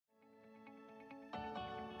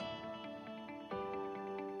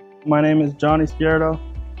My name is John Izquierdo,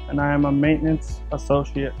 and I am a maintenance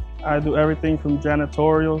associate. I do everything from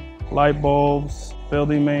janitorial, light bulbs,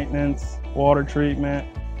 building maintenance, water treatment.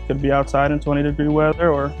 Could be outside in 20-degree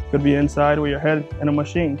weather, or could be inside with your head in a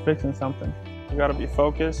machine fixing something. You gotta be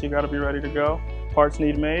focused, you gotta be ready to go. Parts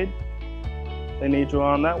need made, they need you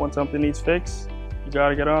on that. When something needs fixed, you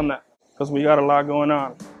gotta get on that, because we got a lot going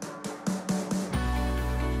on.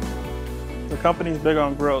 The company's big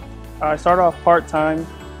on growth. I started off part-time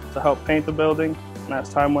to help paint the building, and as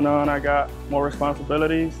time went on, I got more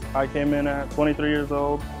responsibilities. I came in at 23 years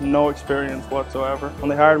old, no experience whatsoever. When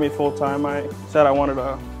they hired me full-time, I said I wanted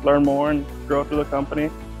to learn more and grow through the company,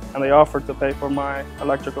 and they offered to pay for my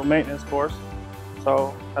electrical maintenance course.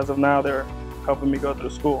 So as of now, they're helping me go through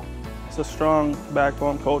school. It's a strong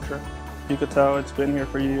backbone culture. You could tell it's been here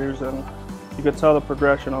for years, and you could tell the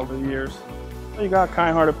progression over the years. You got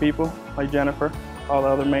kind-hearted people like Jennifer, all the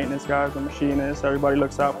other maintenance guys, the machinists, everybody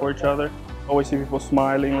looks out for each other. Always see people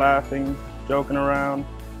smiling, laughing, joking around.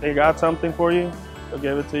 They got something for you, they'll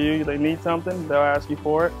give it to you. They need something, they'll ask you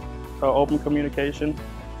for it. So open communication.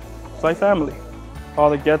 It's like family. All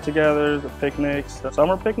the get-togethers, the picnics, the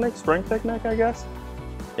summer picnic, spring picnic, I guess.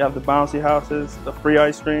 You have the bouncy houses, the free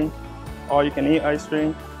ice cream, all you can eat ice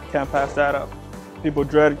cream. Can't pass that up. People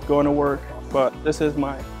dread going to work, but this is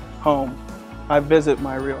my home. I visit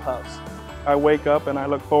my real house. I wake up and I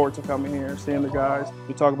look forward to coming here, seeing the guys.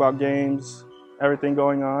 We talk about games, everything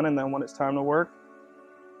going on, and then when it's time to work,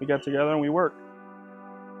 we get together and we work.